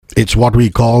It's what we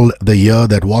call the year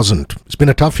that wasn't. It's been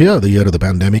a tough year, the year of the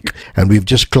pandemic, and we've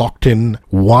just clocked in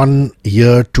 1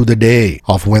 year to the day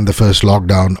of when the first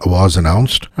lockdown was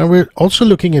announced. And we're also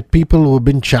looking at people who have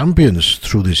been champions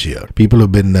through this year. People who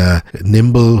have been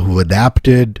nimble, who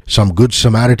adapted, some good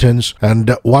Samaritans,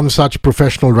 and one such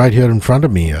professional right here in front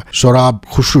of me, Sohrab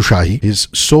Khushrushahi. His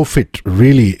Sohfit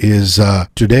really is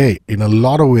today, in a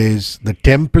lot of ways, the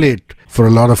template for a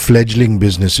lot of fledgling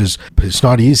businesses. It's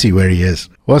not easy where he is.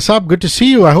 What's up? Good to see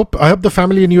you. I hope the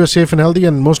family and you are safe and healthy,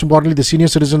 and most importantly, the senior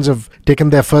citizens have taken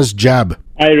their first jab.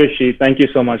 Hi, Hrishi. Thank you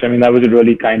so much. I mean, that was a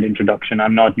really kind introduction.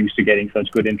 I'm not used to getting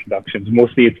such good introductions.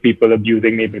 Mostly it's people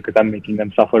abusing me because I'm making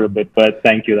them suffer a bit. But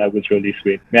thank you. That was really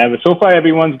sweet. Yeah, but so far,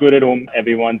 everyone's good at home.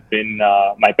 Everyone's been,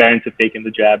 my parents have taken the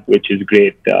jab, which is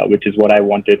great, which is what I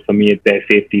wanted. For me, it's their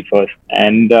safety first.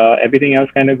 And everything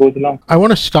else kind of goes along. I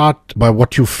want to start by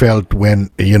what you felt when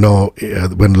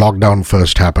lockdown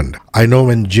first happened. I know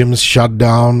when gyms shut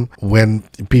down, when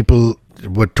people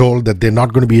were told that they're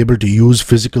not going to be able to use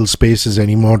physical spaces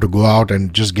anymore to go out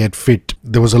and just get fit.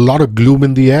 There was a lot of gloom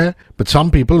in the air, but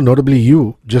some people, notably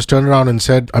you, just turned around and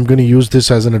said, I'm going to use this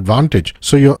as an advantage.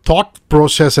 So your thought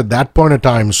process at that point of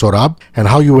time, Sohrab, and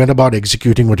how you went about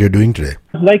executing what you're doing today.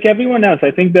 Like everyone else,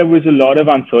 I think there was a lot of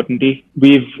uncertainty.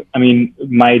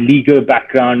 My legal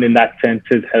background in that sense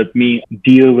has helped me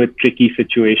deal with tricky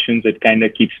situations. It kind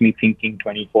of keeps me thinking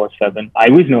 24/7. I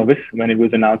was nervous when it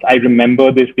was announced. I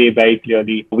remember this day very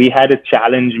clearly. We had a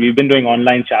challenge. We've been doing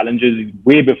online challenges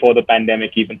way before the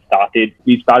pandemic even started.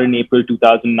 We started in April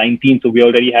 2019, so we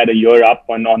already had a year up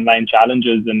on online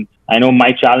challenges. And I know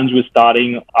our challenge was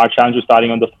starting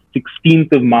on the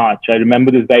 16th of March. I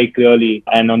remember this very clearly.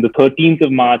 And on the 13th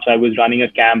of March, I was running a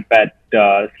camp at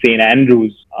St.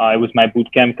 Andrews. It was my boot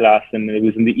camp class, and it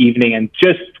was in the evening. And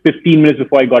just 15 minutes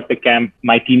before I got to camp,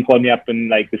 my team called me up in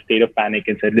like a state of panic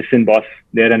and said, listen, boss,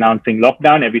 they're announcing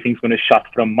lockdown. Everything's going to shut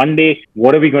from Monday.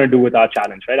 What are we going to do with our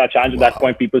challenge, right? Our challenge at that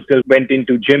point, people still went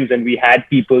into gyms and we had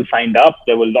people signed up.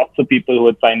 There were lots of people who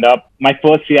had signed up. My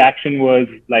first reaction was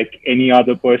like any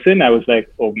other person. I was like,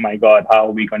 oh my God, how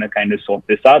are we going to kind of sort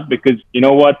this out? Because you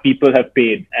know what? People have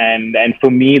paid. And for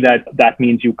me, that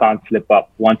means you can't slip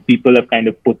up. Once people have kind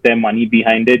of put their money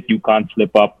behind it, you can't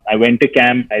slip up. I went to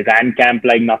camp. I ran camp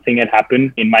like nothing had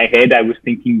happened. In my head, I was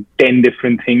thinking 10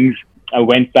 different things. I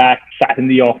went back, sat in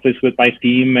the office with my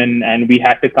team, and we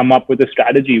had to come up with a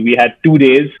strategy. We had 2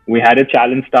 days. We had a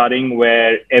challenge starting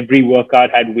where every workout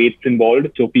had weights involved.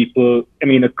 So people,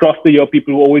 across the year,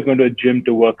 people were always going to a gym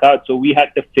to work out. So we had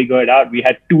to figure it out. We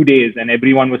had 2 days and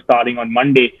everyone was starting on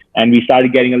Monday, and we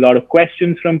started getting a lot of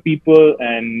questions from people.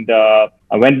 And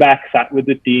I went back, sat with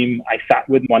the team. I sat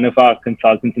with one of our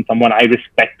consultants and someone I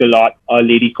respect a lot, a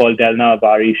lady called Delna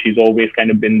Avari. She's always kind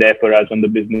of been there for us on the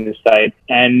business side.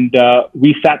 And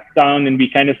we sat down and we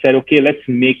kind of said, okay, let's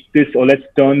make this, or let's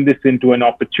turn this into an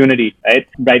opportunity, right?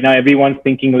 Right now, everyone's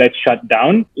thinking, let's shut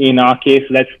down. In our case,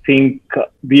 let's think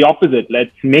the opposite.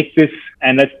 Let's make this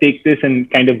and let's take this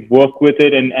and kind of work with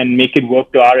it and make it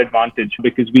work to our advantage,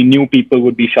 because we knew people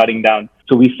would be shutting down.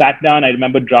 So we sat down. I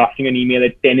remember drafting an email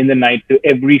at 10 in the night to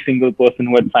every single person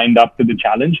who had signed up to the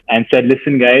challenge and said,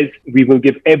 listen, guys, we will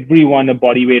give everyone a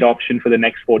body weight option for the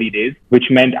next 40 days, which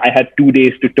meant I had 2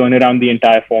 days to turn around the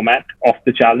entire format of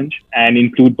the challenge and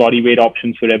include body weight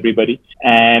options for everybody.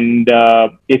 And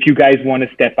if you guys want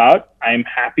to step out, I'm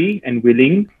happy and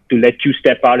willing to let you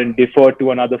step out and defer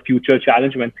to another future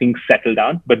challenge when things settle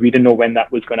down. But we didn't know when that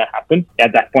was going to happen.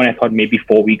 At that point, I thought maybe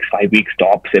 4 weeks, 5 weeks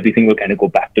tops, everything will kind of go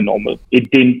back to normal.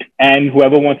 It didn't. And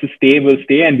whoever wants to stay will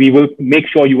stay, and we will make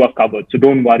sure you are covered. So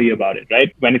don't worry about it,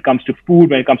 right? When it comes to food,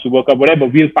 when it comes to workout, whatever,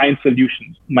 we'll find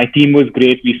solutions. My team was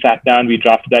great. We sat down, we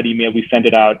drafted that email, we sent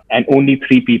it out, and only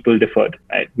 3 people deferred,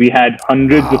 right? We had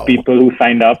hundreds of people who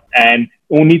signed up, and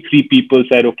only 3 people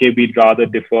said, okay, we'd rather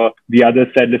defer. The others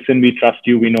said, listen, we trust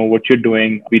you. We know what you're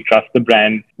doing. We trust the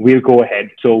brand. We'll go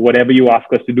ahead. So whatever you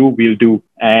ask us to do, we'll do.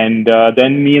 And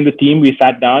then me and the team, we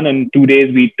sat down, and 2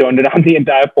 days we turned around the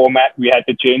entire format. We had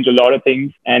to change a lot of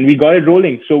things and we got it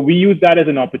rolling. So we used that as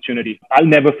an opportunity. I'll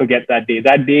never forget that day.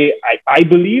 That day, I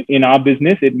believe in our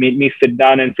business, it made me sit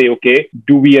down and say, okay,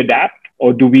 do we adapt?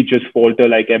 Or do we just falter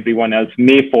like everyone else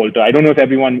may falter? I don't know if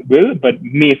everyone will, but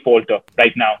may falter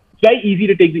right now. It's very easy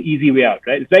to take the easy way out,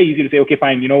 right? It's very easy to say, okay,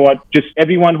 fine, you know what? Just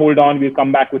everyone hold on. We'll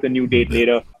come back with a new date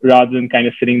later, rather than kind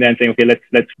of sitting there and saying, okay,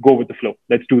 let's go with the flow.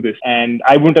 Let's do this. And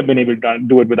I wouldn't have been able to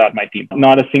do it without my team.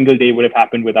 Not a single day would have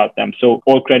happened without them. So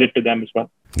all credit to them as well.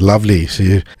 Lovely.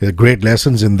 See, great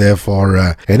lessons in there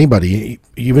for anybody,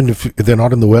 even if they're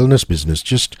not in the wellness business,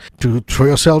 just to throw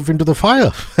yourself into the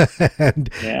fire. And,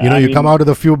 you come out with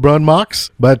a few burn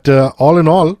marks, but all in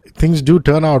all, things do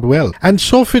turn out well. And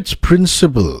Sohfit's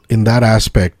principle in that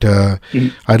aspect,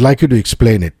 I'd like you to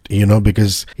explain it,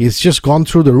 because it's just gone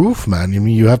through the roof, man. I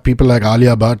mean, you have people like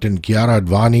Alia Bhatt and Kiara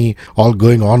Advani all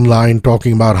going online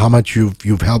talking about how much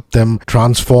you've helped them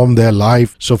transform their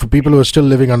life. So for people who are still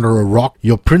living under a rock,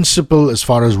 your principle as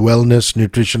far as wellness,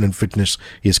 nutrition and fitness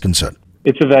is concerned?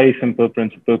 It's a very simple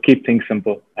principle. Keep things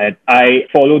simple. Right? I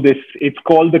follow this. It's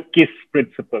called the KISS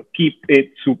principle. Keep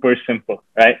it super simple,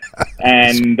 right?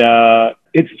 And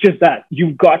it's just that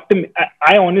you've got to.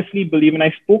 I honestly believe, and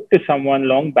I spoke to someone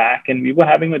long back, and we were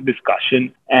having a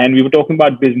discussion, and we were talking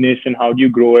about business and how do you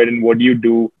grow it and what do you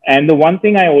do. And the one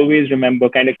thing I always remember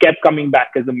kind of kept coming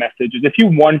back as a message is if you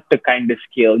want to kind of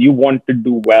scale, you want to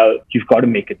do well, you've got to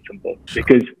make it simple,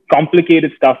 because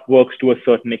complicated stuff works to a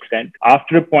certain extent.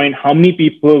 After a point, how many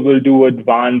people will do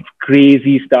advanced,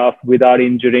 crazy stuff without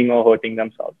injuring or hurting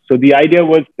themselves? So the idea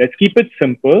was, let's keep it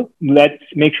simple. Let's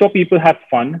make sure people have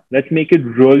fun. Let's make it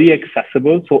really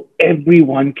accessible so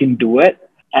everyone can do it.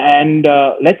 And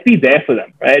let's be there for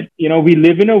them, right? We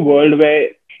live in a world where,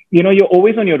 you're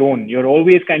always on your own. You're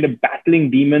always kind of battling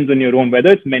demons on your own,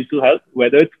 whether it's mental health,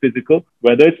 whether it's physical,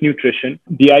 whether it's nutrition.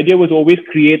 The idea was always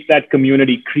create that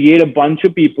community, create a bunch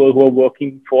of people who are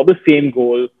working for the same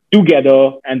goal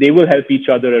together, and they will help each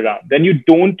other around. Then you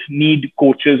don't need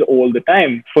coaches all the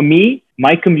time. For me,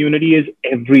 my community is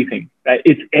everything. Right?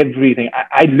 It's everything.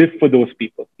 I live for those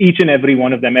people, each and every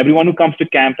one of them, everyone who comes to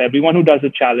camp, everyone who does a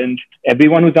challenge,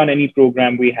 everyone who's done any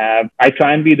program we have. I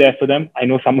try and be there for them. I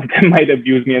know some of them might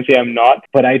abuse me and say I'm not,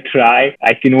 but I try.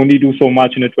 I can only do so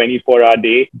much in a 24-hour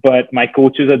day, but my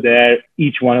coaches are there,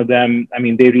 each one of them. I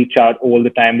mean, they reach out all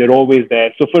the time. They're always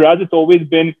there. So for us, it's always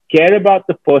been care about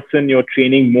the person you're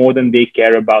training more than they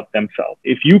care about themselves.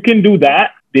 If you can do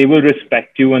that, they will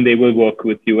respect you and they will work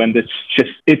with you. And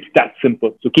it's that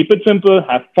simple. So keep it simple,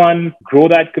 have fun, grow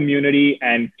that community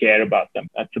and care about them.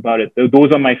 That's about it.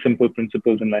 Those are my simple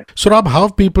principles in life. Sohrab, how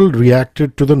have people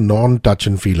reacted to the non-touch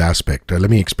and feel aspect? Let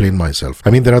me explain myself. I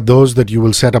mean, there are those that you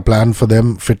will set a plan for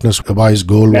them, fitness-wise,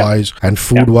 goal-wise and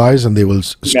food-wise, and they will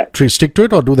stick to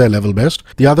it or do their level best.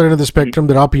 The other end of the spectrum,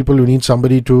 there are people who need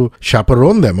somebody to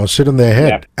chaperone them or sit in their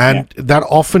head. And that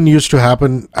often used to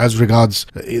happen as regards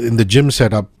in the gym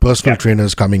setup, personal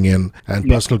trainers coming in and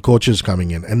personal coaches coming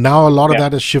in. And now a lot of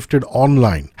that has shifted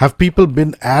online. Have people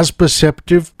been as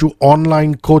perceptive to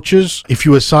online coaches? If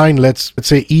you assign, let's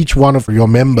say each one of your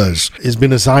members has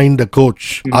been assigned a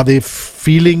coach, are they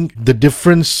feeling the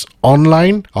difference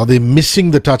online? Are they missing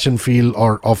the touch and feel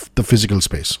or of the physical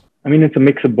space? I mean, it's a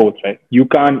mix of both, right? You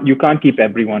can't keep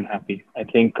everyone happy. I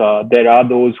think there are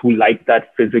those who like that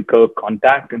physical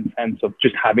contact in sense of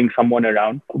just having someone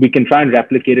around. We can try and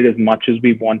replicate it as much as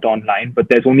we want online, but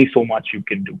there's only so much you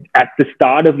can do. At the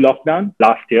start of lockdown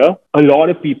last year, a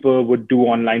lot of people would do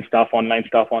online stuff, and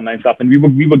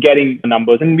we were getting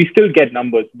numbers, and we still get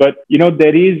numbers. But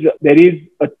there is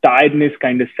a tiredness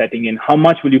kind of setting in. How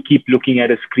much will you keep looking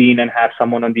at a screen and have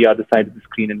someone on the other side of the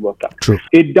screen and work out? True.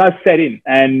 It does set in,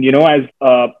 and as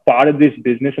part of this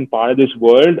business and part of this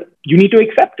world, you need to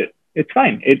accept it. It's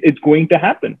fine. It's going to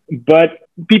happen. But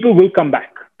people will come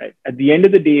back. Right? At the end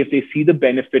of the day, if they see the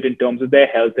benefit in terms of their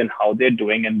health and how they're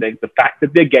doing and the fact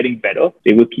that they're getting better,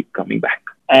 they will keep coming back.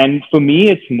 And for me,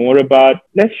 it's more about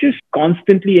let's just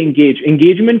constantly engage.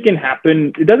 Engagement can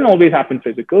happen. It doesn't always happen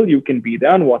physical. You can be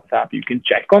there on WhatsApp. You can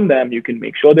check on them. You can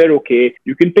make sure they're okay.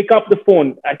 You can pick up the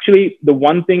phone. Actually, the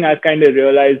one thing I've kind of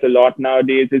realized a lot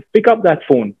nowadays is pick up that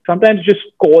phone. Sometimes just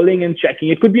calling and checking.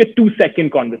 It could be a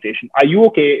 2-second conversation. Are you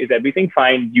okay? Is everything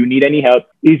fine? Do you need any help?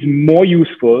 Is more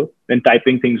useful than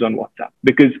typing things on WhatsApp.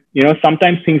 Because,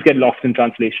 sometimes things get lost in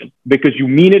translation because you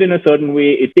mean it in a certain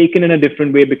way. It's taken in a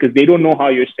different way because they don't know how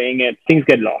you're saying it. Things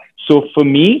get lost. So for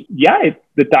me,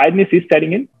 the tiredness is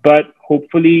setting in, but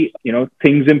hopefully,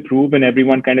 things improve and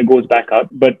everyone kind of goes back up.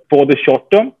 But for the short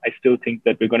term, I still think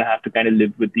that we're going to have to kind of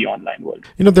live with the online world.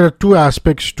 There are two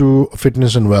aspects to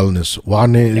fitness and wellness.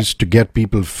 One is to get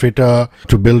people fitter,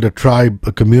 to build a tribe,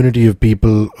 a community of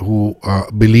people who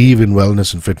believe in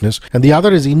wellness and fitness. And the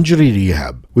other is injury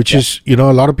rehab, which is, a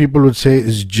lot of people would say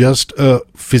is just a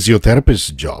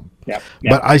physiotherapist's job. Yeah.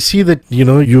 But I see that,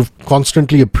 you've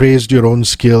constantly appraised your own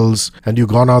skills and you've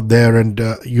gone out there and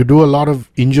you do a lot of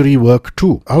injury work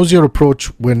too. How's your approach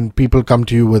when people come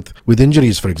to you with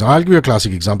injuries, for example? I'll give you a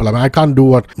classic example. I can't do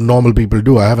what normal people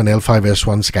do. I have an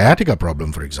L5S1 sciatica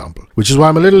problem, for example, which is why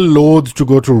I'm a little loath to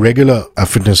go to regular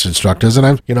fitness instructors. And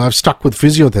I've stuck with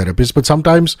physiotherapists, but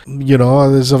sometimes,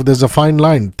 there's a fine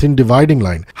line, thin dividing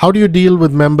line. How do you deal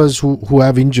with members who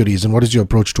have injuries, and what is your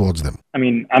approach towards them? I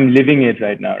mean, I'm living it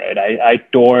right now, right? I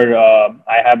tore,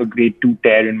 I have a grade 2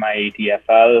 tear in my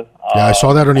ATFL. I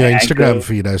saw that on your Instagram ankle,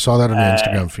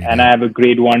 feed. And I have a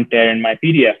grade 1 tear in my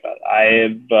PDFL.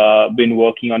 I've been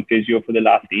working on physio for the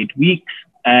last 8 weeks.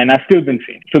 And I've still been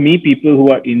training. For me, people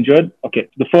who are injured, okay,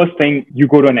 the first thing, you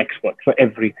go to an expert for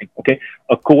everything, okay?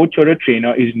 A coach or a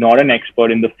trainer is not an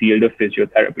expert in the field of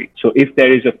physiotherapy. So if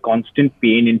there is a constant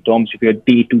pain in terms of your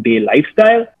day-to-day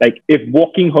lifestyle, like if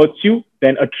walking hurts you,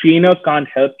 then a trainer can't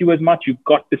help you as much. You've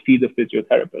got to see the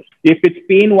physiotherapist. If it's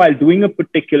pain while doing a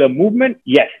particular movement,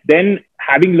 yes, then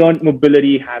having learned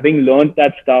mobility, having learned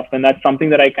that stuff, and that's something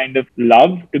that I kind of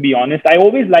love, to be honest. I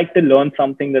always like to learn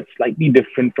something that's slightly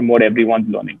different from what everyone's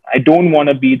learning. I don't want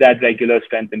to be that regular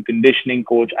strength and conditioning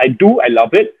coach. I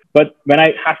love it. But when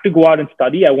I have to go out and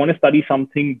study, I want to study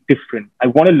something different. I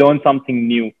want to learn something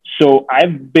new. So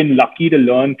I've been lucky to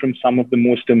learn from some of the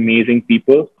most amazing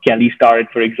people. Kelly Starrett,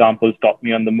 for example, taught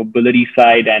me on the mobility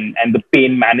side and the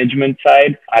pain management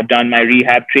side. I've done my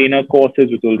rehab trainer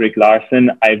courses with Ulrich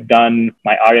Larsen. I've done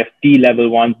my RFT level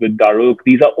ones with Daruk.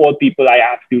 These are all people I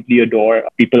absolutely adore,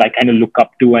 people I kind of look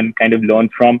up to and kind of learn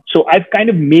from. So I've kind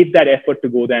of made that effort to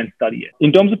go there and study it.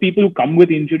 In terms of people who come with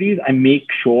injuries, I make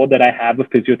sure that I have a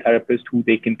physiotherapist who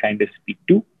they can kind of speak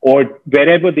to, or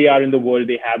wherever they are in the world,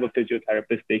 they have a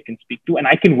physiotherapist they can speak to, and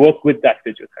I can work with that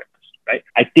physiotherapist, right?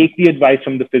 I take the advice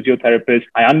from the physiotherapist,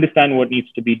 I understand what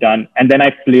needs to be done, and then I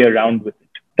play around with it.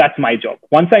 That's my job.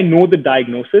 Once I know the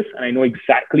diagnosis and I know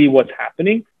exactly what's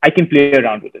happening, I can play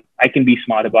around with it. I can be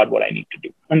smart about what I need to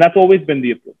do. And that's always been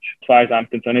the approach, as far as I'm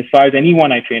concerned. As far as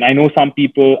anyone I train, I know some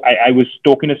people, I was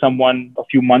talking to someone a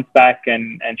few months back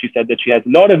and she said that she has a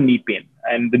lot of knee pain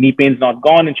and the knee pain's not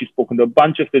gone, and she's spoken to a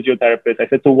bunch of physiotherapists. I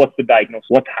said, so what's the diagnosis?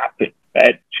 What happened?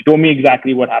 Right? She told me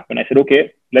exactly what happened. I said,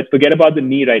 okay, let's forget about the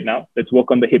knee right now. Let's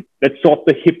work on the hip. Let's sort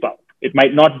the hip out. It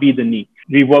might not be the knee.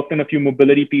 We worked on a few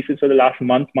mobility pieces for the last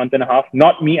month and a half.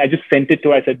 Not me. I just sent it to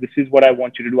her. I said, this is what I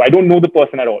want you to do. I don't know the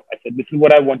person at all. I said, this is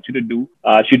what I want you to do.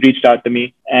 She reached out to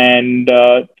me. And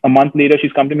a month later,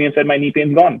 she's come to me and said, my knee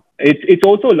pain's gone. It's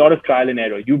also a lot of trial and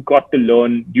error. You've got to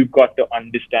learn. You've got to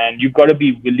understand. You've got to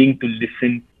be willing to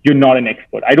listen. You're not an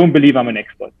expert. I don't believe I'm an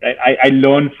expert, right? I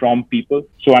learn from people.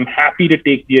 So I'm happy to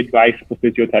take the advice of a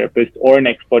physiotherapist or an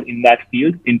expert in that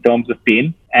field in terms of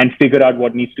pain and figure out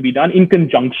what needs to be done in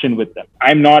conjunction with them.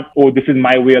 I'm not, oh, this is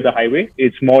my way or the highway.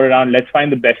 It's more around, let's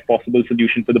find the best possible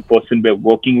solution for the person we're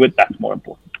working with. That's more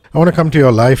important. I want to come to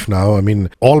your life now. I mean,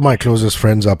 all my closest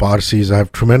friends are Parsis. I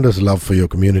have tremendous love for your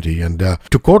community. And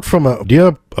to quote from a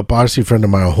Parsi friend of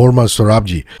mine, Hormaz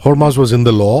Sohrabji. Hormaz was in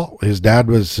the law. His dad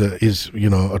was,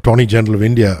 Attorney General of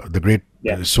India, the great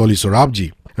Soli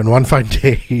Sohrabji. And one fine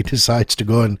day, he decides to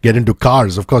go and get into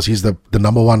cars. Of course, he's the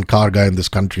number one car guy in this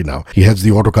country now. He heads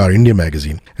the Autocar India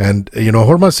magazine. And,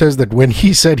 Hormaz says that when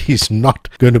he said he's not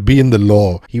going to be in the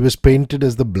law, he was painted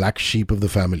as the black sheep of the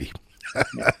family.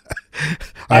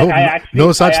 I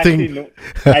know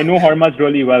Hormaz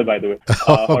really well, by the way.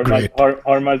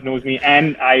 Hormaz knows me,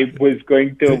 and I was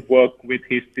going to work with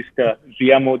his sister.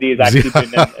 Zia Modi has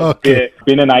actually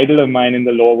been an idol of mine in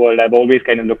the law world. I've always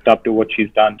kind of looked up to what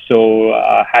she's done. So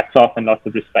hats off and lots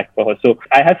of respect for her. So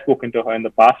I have spoken to her in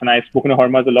the past, and I've spoken to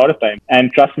Hormaz a lot of times.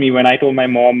 And trust me, when I told my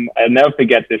mom, I'll never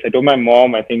forget this. I told my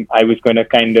mom, I think I was going to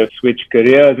kind of switch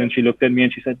careers, and she looked at me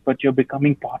and she said, but you're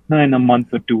becoming partner in a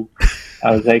month or two.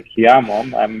 I was like, yeah,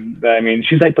 Mom.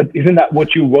 She's like, but isn't that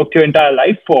what you worked your entire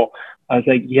life for? I was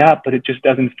like, yeah, but it just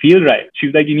doesn't feel right.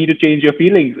 She's like, you need to change your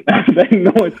feelings. I was like,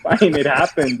 no, it's fine. It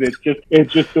happens. It's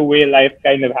just the way life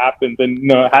kind of happens. And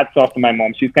no, hats off to my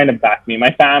mom. She's kind of backed me.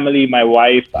 My family, my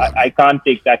wife, I can't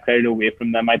take that credit away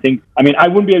from them. I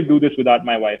wouldn't be able to do this without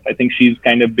my wife. I think she's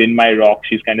kind of been my rock.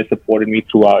 She's kind of supported me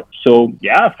throughout. So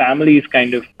yeah, family's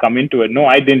kind of come into it. No,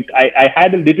 I didn't. I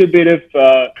had a little bit of,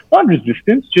 not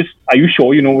resistance, just, are you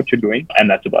sure you know what you're doing? And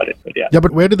that's about it. But yeah. Yeah,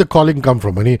 but where did the calling come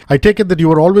from? I take it that you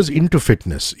were always into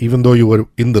fitness, even though you were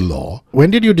in the law.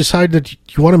 When did you decide that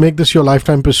you want to make this your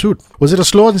lifetime pursuit? Was it a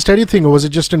slow and steady thing, or was it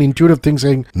just an intuitive thing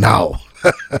saying, now?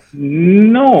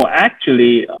 No,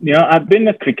 actually, I've been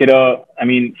a cricketer.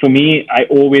 For me, I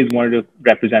always wanted to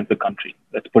represent the country.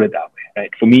 Let's put it that way,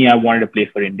 right? For me, I wanted to play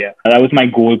for India. That was my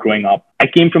goal growing up. I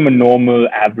came from a normal,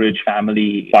 average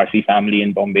family, Parsi family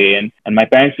in Bombay, and my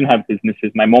parents didn't have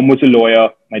businesses. My mom was a lawyer.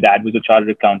 My dad was a chartered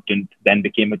accountant, then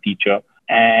became a teacher.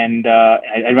 And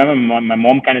I remember my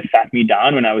mom kind of sat me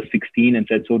down when I was 16 and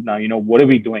said, so now, what are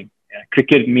we doing?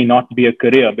 Cricket may not be a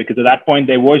career, because at that point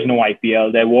there was no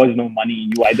IPL, there was no money.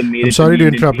 You either made I'm sorry to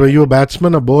interrupt. Were you a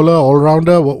batsman, a bowler,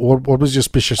 all-rounder? What was your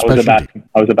specialty? I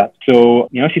was a batsman. So,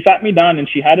 she sat me down and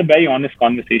she had a very honest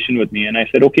conversation with me. And I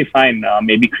said, okay, fine.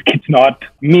 Maybe cricket's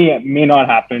may not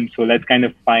happen. So let's kind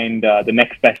of find the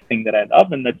next best thing that I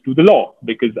love, and let's do the law.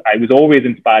 Because I was always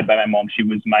inspired by my mom. She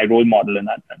was my role model in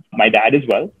that sense. My dad as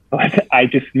well.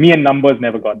 Me and numbers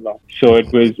never got along. So it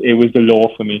was the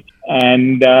law for me.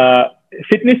 And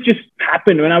fitness just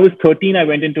happened. When I was 13, I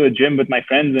went into a gym with my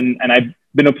friends, and I've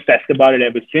been obsessed about it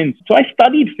ever since. So I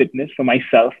studied fitness for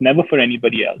myself, never for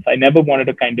anybody else. I never wanted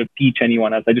to kind of teach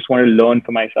anyone else. I just wanted to learn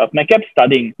for myself. And I kept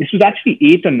studying. This was actually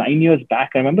 8 or 9 years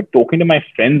back. I remember talking to my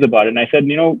friends about it. And I said,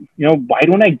 why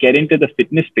don't I get into the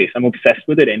fitness space? I'm obsessed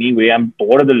with it anyway. I'm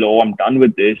bored of the law. I'm done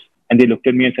with this. And they looked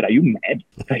at me and said, are you mad?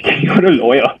 Like, you're a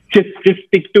lawyer. Just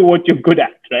stick to what you're good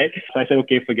at, right? So I said,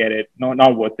 okay, forget it. No,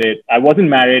 not worth it. I wasn't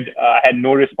married. I had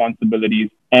no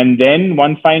responsibilities. And then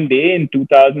one fine day in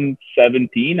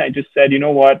 2017, I just said, you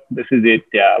know what? This is it.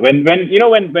 Yeah. When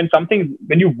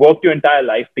you've worked your entire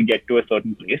life to get to a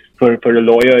certain place, for a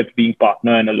lawyer, it's being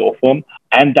partner in a law firm.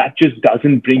 And that just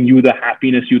doesn't bring you the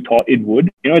happiness you thought it would.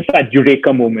 It's that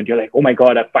eureka moment. You're like, oh my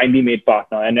God, I finally made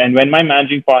partner. And when my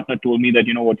managing partner told me that,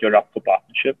 you're up for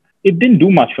partnership, it didn't do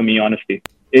much for me, honestly.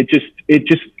 It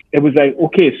was like,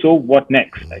 okay, so what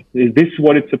next? Like, is this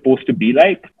what it's supposed to be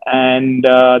like? And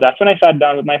that's when I sat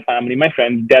down with my family, my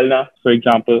friends, Delna, for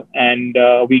example, and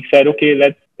we said, okay,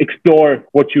 let's explore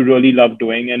what you really love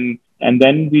doing. And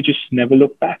then we just never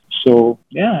looked back. So,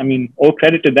 yeah, all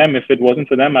credit to them. If it wasn't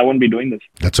for them, I wouldn't be doing this.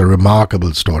 That's a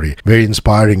remarkable story. Very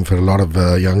inspiring for a lot of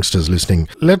youngsters listening.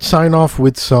 Let's sign off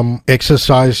with some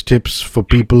exercise tips for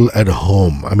people at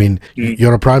home.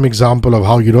 You're a prime example of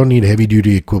how you don't need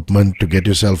heavy-duty equipment to get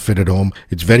yourself fit at home.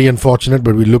 It's very unfortunate,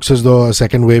 but it looks as though a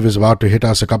second wave is about to hit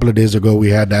us. A couple of days ago, we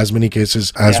had as many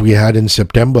cases as we had in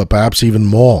September, perhaps even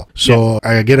more. So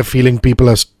I get a feeling people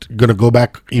are going to go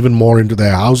back even more into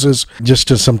their houses.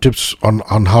 Just some tips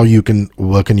on how you can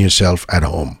work on yourself at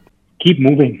home. Keep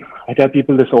moving. I tell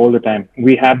people this all the time.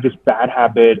 We have this bad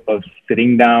habit of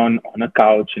sitting down on a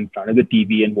couch in front of the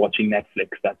TV and watching Netflix.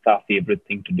 That's our favorite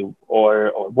thing to do.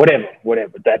 Or whatever,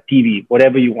 that TV,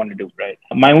 whatever you want to do, right?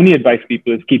 My only advice to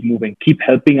people is keep moving. Keep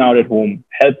helping out at home.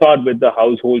 Help out with the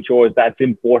household chores. That's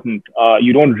important.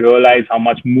 You don't realize how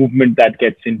much movement that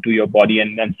gets into your body,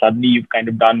 and suddenly you've kind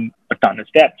of done a ton of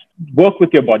steps. Work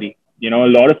with your body. A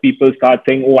lot of people start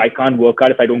saying, oh, I can't work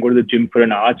out if I don't go to the gym for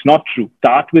an hour. It's not true.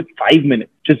 Start with 5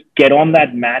 minutes. Just get on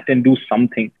that mat and do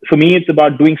something. For me, it's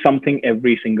about doing something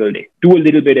every single day. Do a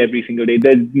little bit every single day.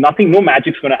 There's no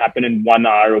magic's going to happen in 1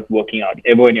 hour of working out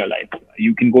ever in your life.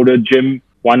 You can go to a gym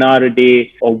 1 hour a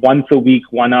day or once a week,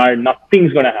 1 hour,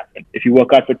 nothing's going to happen. If you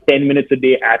work out for 10 minutes a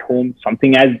day at home,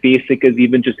 something as basic as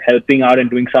even just helping out and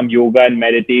doing some yoga and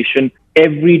meditation,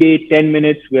 every day, 10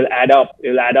 minutes will add up.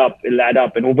 It'll add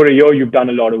up. And over a year, you've done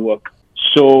a lot of work.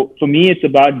 So for me, it's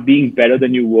about being better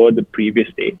than you were the previous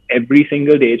day. Every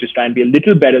single day, just try and be a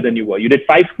little better than you were. You did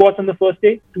 5 squats on the first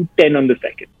day, do 10 on the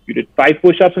second. You did 5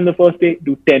 push-ups on the first day,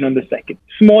 do 10 on the second.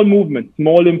 Small movement,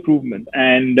 small improvement.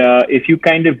 And if you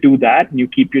kind of do that and you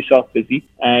keep yourself busy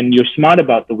and you're smart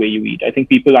about the way you eat, I think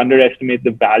people underestimate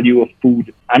the value of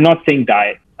food. I'm not saying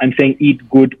diet. I'm saying eat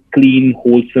good, clean,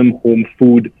 wholesome home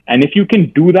food. And if you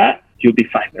can do that, you'll be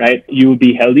fine, right? You'll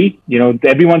be healthy.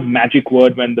 Everyone's magic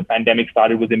word when the pandemic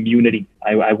started was immunity.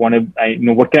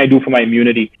 What can I do for my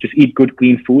immunity? Just eat good,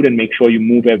 clean food and make sure you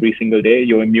move every single day.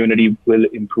 Your immunity will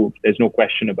improve. There's no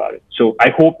question about it. So I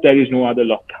hope there is no other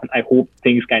lockdown. I hope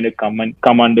things kind of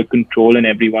come under control and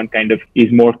everyone kind of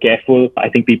is more careful. I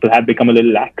think people have become a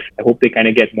little lax. I hope they kind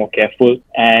of get more careful.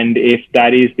 And if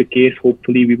that is the case,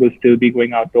 hopefully we will still be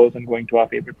going outdoors and going to our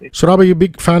favorite place. Sohrab, are you a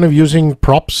big fan of using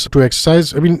props to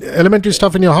exercise? Elementary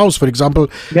stuff in your house, for example.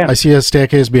 I see a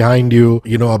staircase behind you,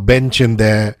 a bench in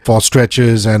there for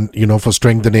stretches and, for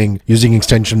strengthening, using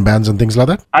extension bands and things like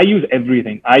that. I use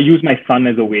everything. I use my son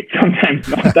as a weight sometimes.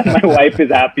 Not that my wife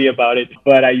is happy about it,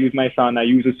 but I use my son. I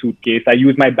use a suitcase. I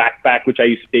use my backpack, which I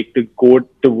used to take to go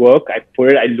to work.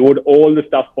 I load all the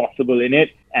stuff possible in it.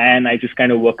 and I just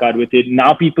kind of work out with it.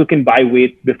 Now people can buy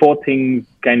weights before things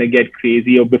kind of get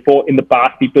crazy, or before in the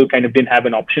past people kind of didn't have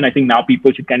an option. I think now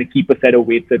people should kind of keep a set of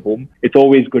weights at home. It's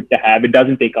always good to have. It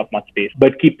doesn't take up much space,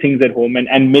 but keep things at home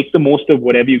and make the most of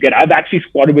whatever you get. I've actually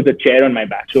squatted with a chair on my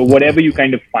back. So whatever you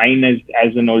kind of find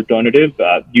as an alternative,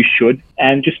 you should,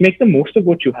 and just make the most of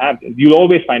what you have. You'll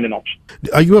always find an option.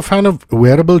 Are you a fan of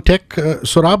wearable tech,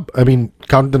 Sohrab? I mean,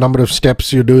 count the number of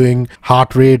steps you're doing,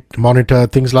 heart rate, monitor,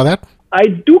 things like that? I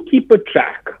do keep a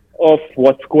track of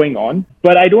what's going on,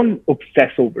 but I don't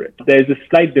obsess over it. There's a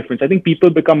slight difference. I think people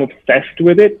become obsessed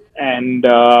with it, and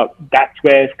that's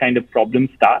where kind of problems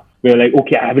start. We're like,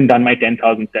 okay, I haven't done my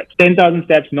 10,000 steps. 10,000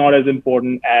 steps, not as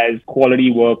important as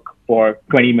quality work for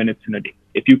 20 minutes in a day.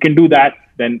 If you can do that,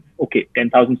 then okay,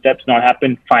 10,000 steps not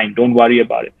happen, fine, don't worry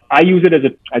about it. I use it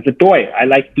as a toy. I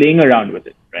like playing around with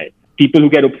it, right? People who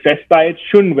get obsessed by it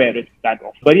shouldn't wear it that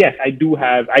often. But yes, I do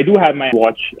have my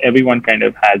watch. Everyone kind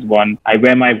of has one. I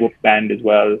wear my Whoop band as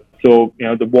well. So,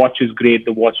 the watch is great.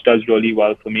 The watch does really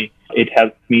well for me. It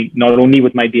helps me not only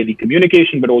with my daily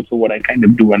communication, but also what I kind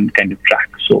of do and kind of track.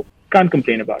 So can't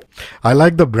complain about it. I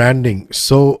like the branding,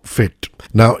 Sohfit.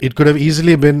 Now, it could have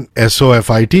easily been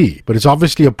Sohfit, but it's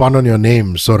obviously a pun on your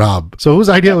name, Sohrab. So whose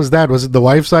idea was that? Was it the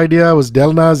wife's idea? Was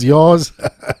Delna's, yours?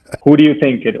 Who do you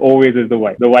think? It always is the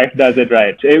wife. The wife does it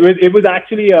right. It was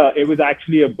actually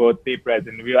a birthday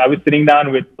present. I was sitting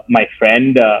down with my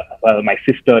friend, my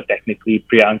sister technically,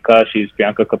 Priyanka. She's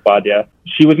Priyanka Kapadia.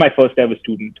 She was my first ever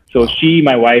student. So she,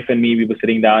 my wife, and me, we were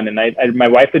sitting down, and my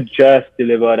wife had just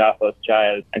delivered our first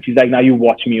child, and she's like, "Now you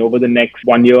watch me. Over the next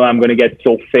 1 year, I'm going to get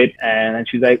so fit." And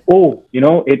she's like, "Oh,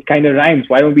 it kind of rhymes.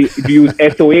 Why don't we use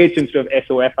SOH instead of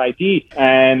SOFIT?"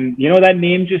 And that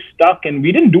name just stuck, and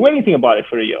we didn't do anything about it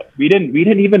for a year. We didn't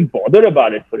even bother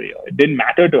about it for a year. It didn't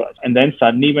matter to us. And then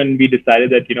suddenly, when we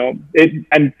decided that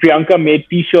and Priyanka made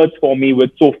T-shirts for me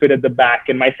with Sohfit at the back,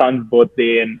 and my son's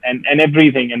birthday, and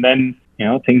everything, and then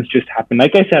things just happen.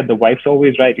 Like I said, the wife's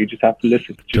always right. You just have to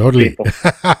listen. Totally.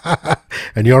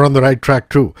 And you're on the right track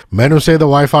too. Men who say the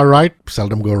wife are right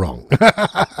seldom go wrong.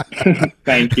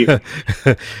 Thank you.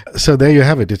 So there you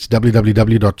have it. It's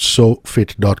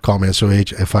www.sohfit.com,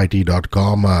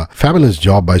 sohfit.com. Fabulous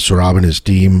job by Sohrab and his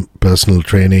team. Personal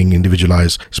training,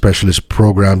 individualized specialist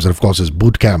programs, and of course his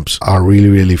boot camps are really,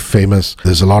 really famous.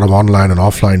 There's a lot of online and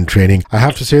offline training. I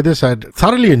have to say this, I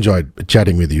thoroughly enjoyed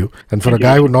chatting with you. And for a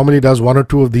guy who normally does one or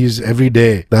two of these every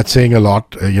day, that's saying a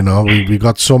lot. We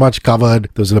got so much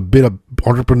covered. There's a bit of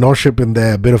entrepreneurship in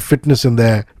there, a bit of fitness in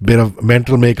there, a bit of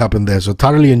mental makeup in there. So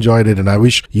thoroughly enjoyed it, and I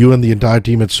wish you and the entire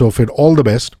team at Sohfit all the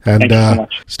best. And Thank you so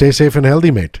much. Stay safe and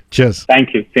healthy, mate. Cheers.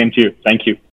 Thank you. Same to you. Thank you.